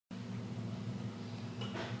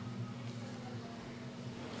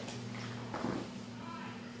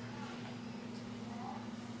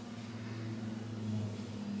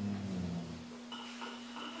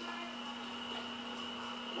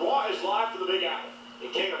is live from the Big Apple.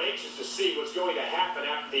 And King, I'm anxious to see what's going to happen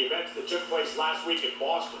after the events that took place last week in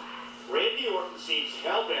Boston. Randy Orton seems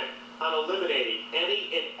hell-bent on eliminating any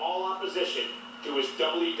and all opposition to his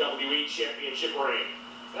WWE Championship reign.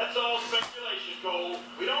 That's all speculation, Cole.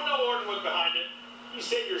 We don't know Orton was behind it. You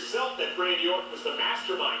said yourself that Randy Orton was the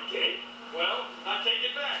mastermind, King. Well, I take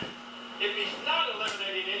it back. If he's not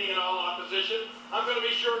eliminating any and all opposition, I'm going to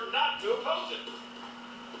be sure not to oppose it.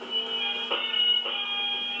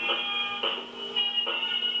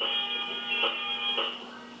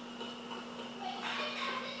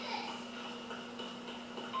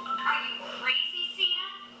 Are you crazy, Cena?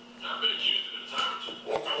 I've been accused of it a time or two.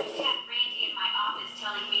 I just had Randy in my office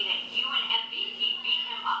telling me that you and MVP beat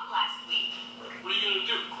him up last week. What are you going to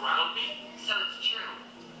do, ground me? So it's true.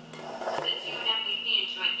 Since you and MVP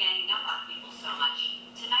enjoy ganging up on people so much,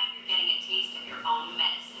 tonight you're getting a taste of your own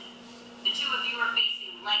medicine. The two of you are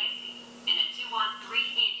facing Legacy in a 2-on-3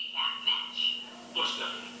 handicap match. Look,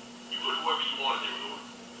 Stephanie, you put whoever you want in there with Orton.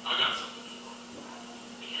 I got something for you.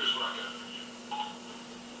 And here's what I got for you.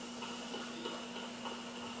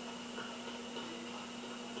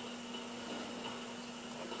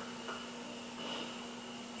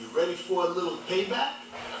 You ready for a little payback?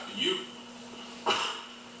 After you.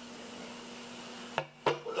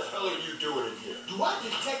 What the hell are you doing in here? Do I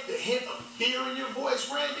detect a hint of fear in your voice,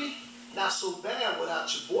 Randy? Not so bad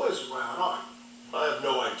without your boys around, are you? I have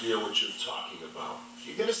no idea what you're talking about. If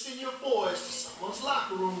you're gonna send your boys to someone's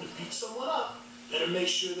locker room to beat someone up, better make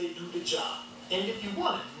sure they do the job. And if you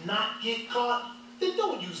wanna not get caught, then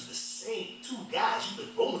don't use the same two guys you've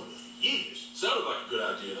been rolling with for years. Sounded like a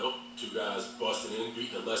good idea, though. Two guys busting in,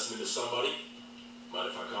 beating a lesson into somebody. Mind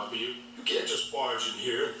if I copy you? You can't just barge in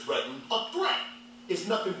here and threaten. A threat is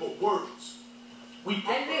nothing but words. We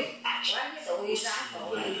prefer action. We'll see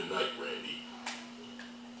you later tonight, Randy.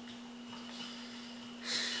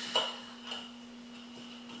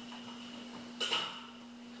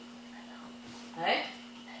 Đấy,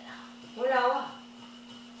 ngồi đâu á?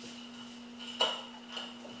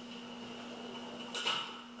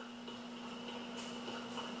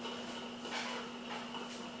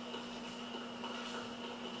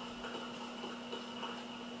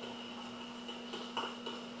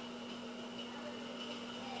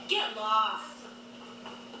 Get lost.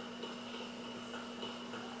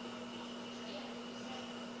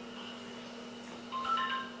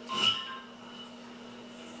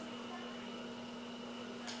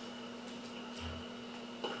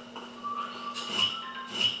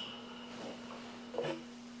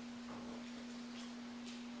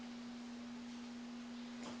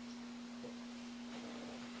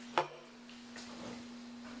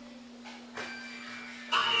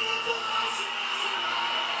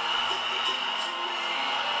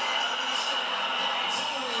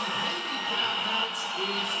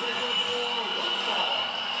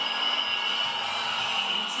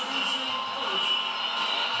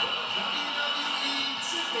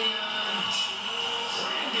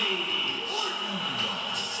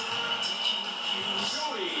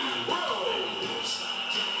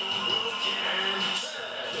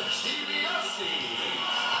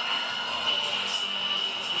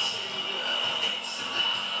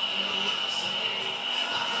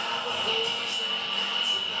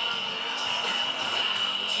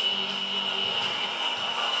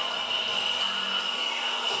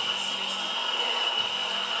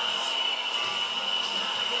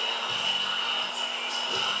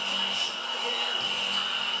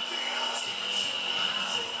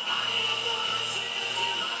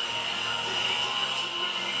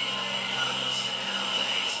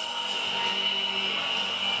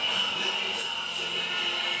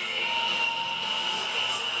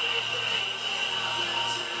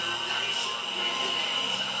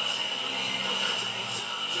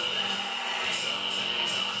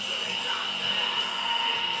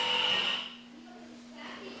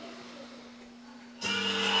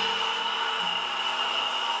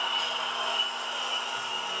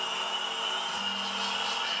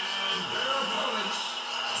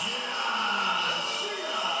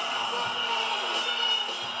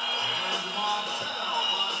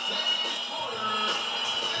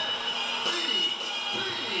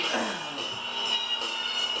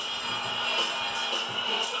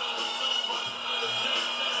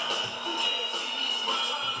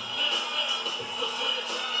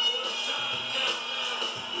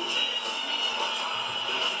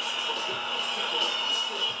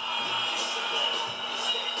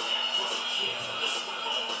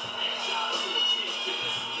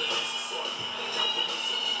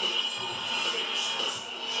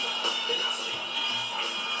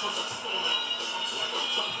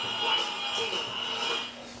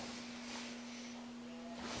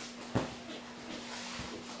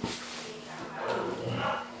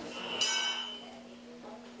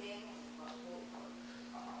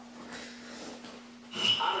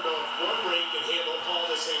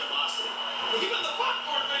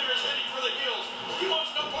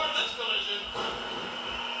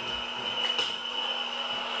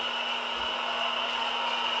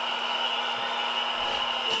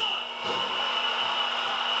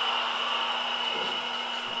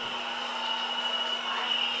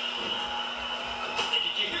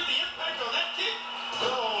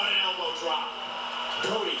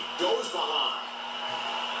 Cody goes behind.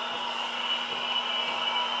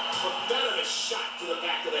 A venomous shot to the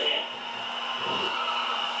back of the head.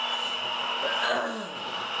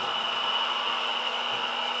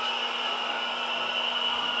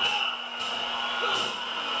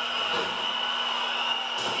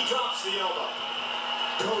 He drops the elbow.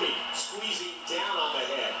 Cody squeezing down on the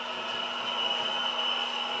head.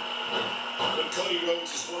 When Cody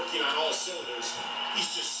Rhodes is working on all cylinders,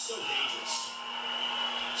 he's just so dangerous.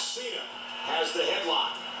 Cena has the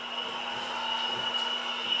headlock.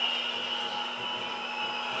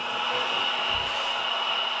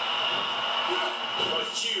 A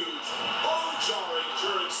huge, bone-jarring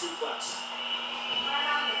German suplex.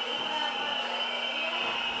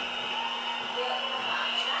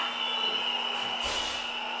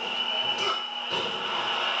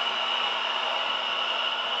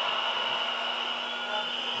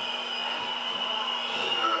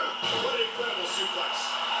 What an incredible suplex.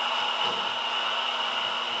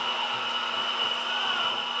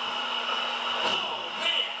 Oh,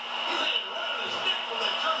 man. He landed right on his neck from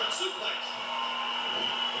that German suplex.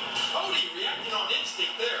 Cody reacting on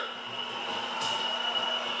instinct there.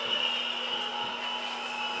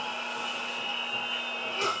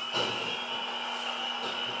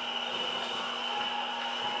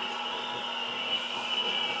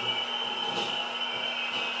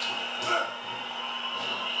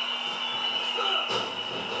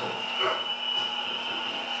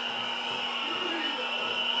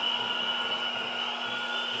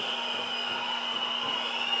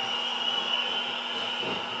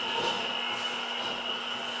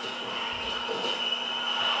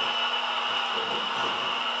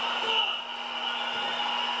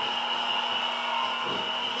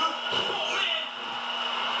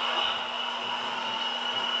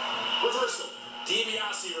 Reversal.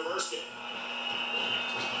 DiBiase reversed it.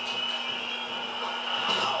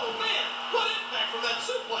 Oh, man. What impact from that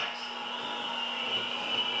suplex.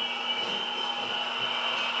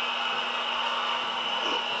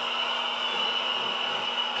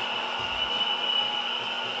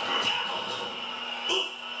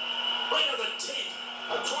 Right on the tape.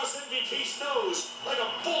 Across MVP's nose like a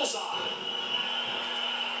bullseye.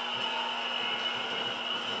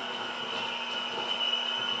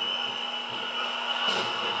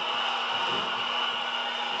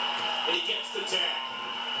 And he gets the tag.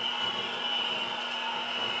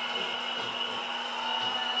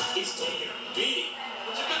 He's taking a beating.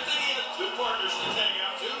 It's a good thing he has two partners to tag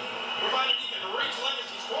out to, provided he can reach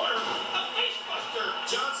Legacy's corner. A face buster.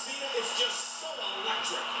 John Cena is just so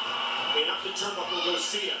electric. And up the turnbuckle goes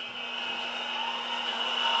Cena.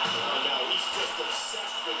 Oh no, he's just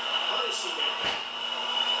obsessed with punishing that guy.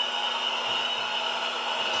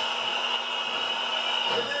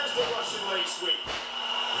 And there's the Russian leg sweep.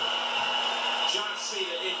 John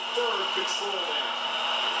Cena in third control now.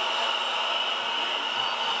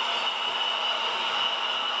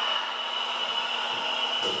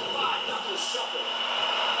 Five knuckle shuffle.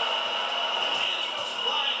 And he goes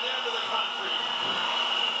flying down to the concrete.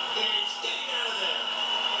 And he's getting out of there.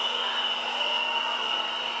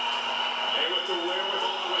 And with the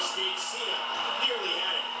wherewithal to escape, Cena nearly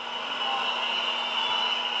had it.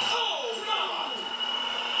 Oh, mama!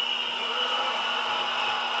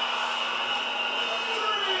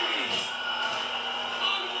 Three!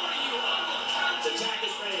 I'm warning you, I will count The you. tag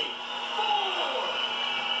is made. 4!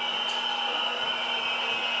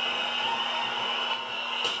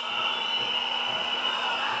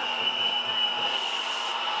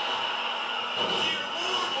 Dear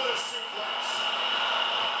Lord, what a suplex.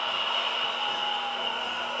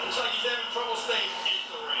 Looks like he's having trouble staying in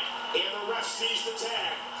the ring. And the ref sees the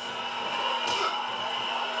tag.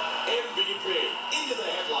 MVP into the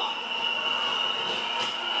headlock.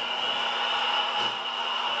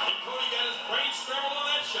 And Cody got his brain scrambled on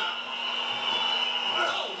that shot.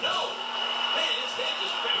 Oh, no! Man, his head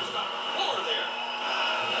just bounced off the floor there.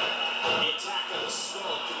 The attack on the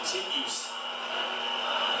skull continues.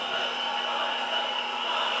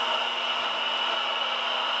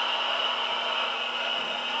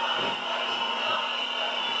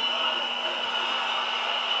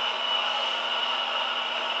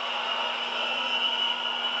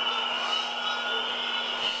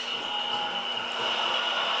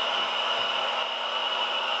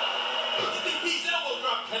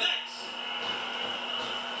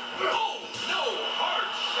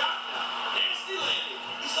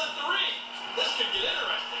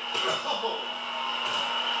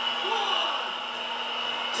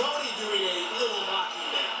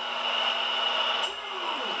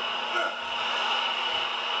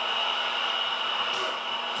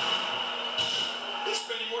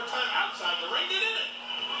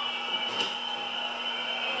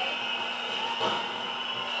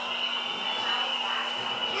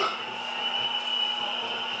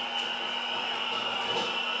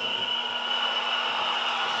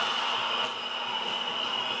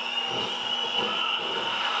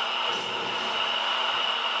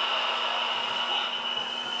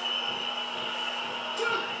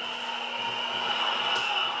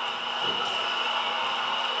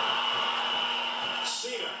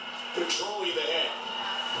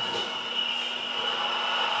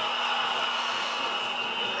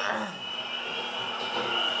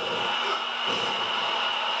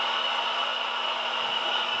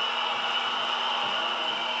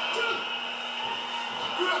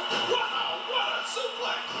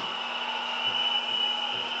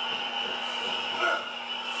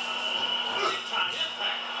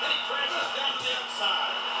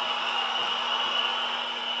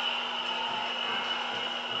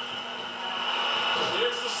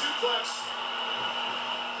 suplex.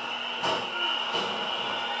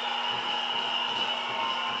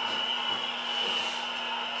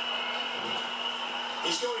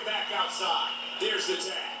 He's going back outside. There's the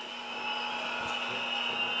tag.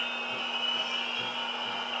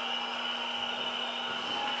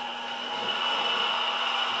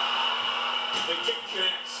 The kick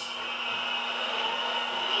connects.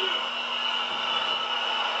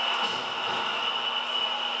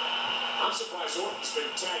 I'm surprised Orton's been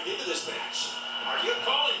tagged into this match. Are you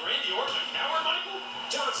calling Randy Orton a coward, Michael?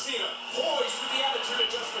 John Cena poised with the attitude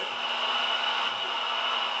adjustment.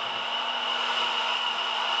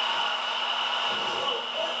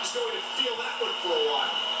 Orton's going to feel that one for a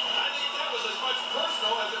while. I think that was as much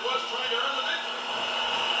personal as it was trying to earn the victory.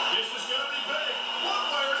 This is going to be big, one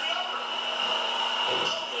way or the other.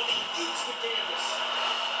 Oh, and he eats the canvas.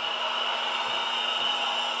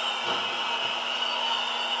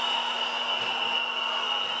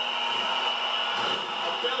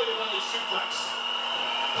 A belly-to-belly suplex.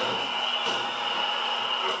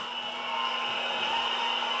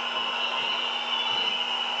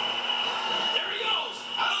 There he goes,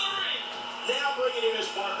 out of the ring. Now bringing in his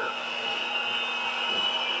partner.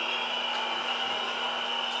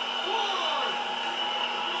 One,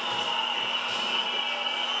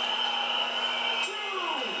 two,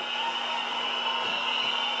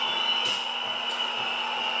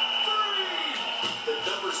 three. The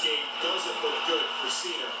numbers game doesn't look good for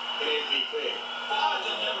Cena and MVP. Odds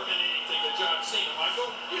have never been anything to John Cena,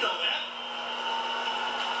 Michael. You know that.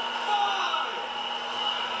 5.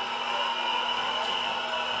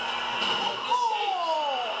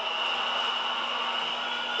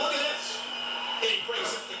 Look at this. And he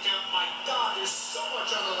breaks up the count. My God, there's so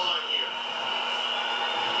much on the line here.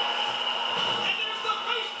 And there's the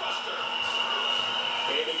face buster.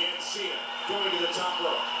 And again, Cena going to the top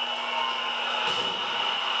rope.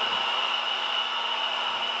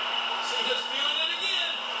 Cena's feeling it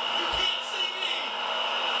again. You can't see me.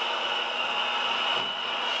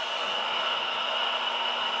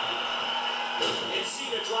 And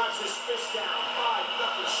Cena drives his fist down.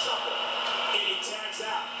 5-knuckle shuffle. And he tags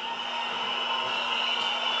out.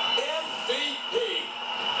 MVP.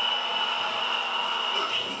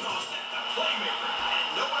 And he calls that the playmaker.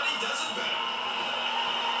 And nobody does it better.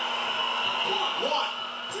 1,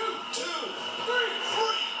 2, 3.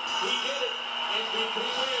 He did it. MVP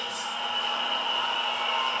wins.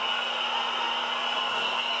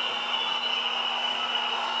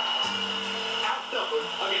 Outnumbered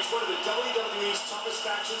against one of the WWE's toughest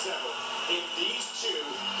factions ever. And these two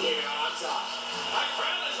came out on top. My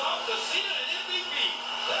crown is off to Cena and MVP.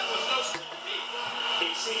 That was no small feat.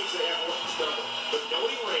 It seems they have Orton's number, but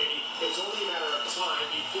knowing Randy, it's only a matter of time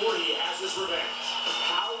before he has his revenge.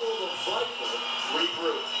 How will the Viper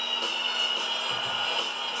regroup?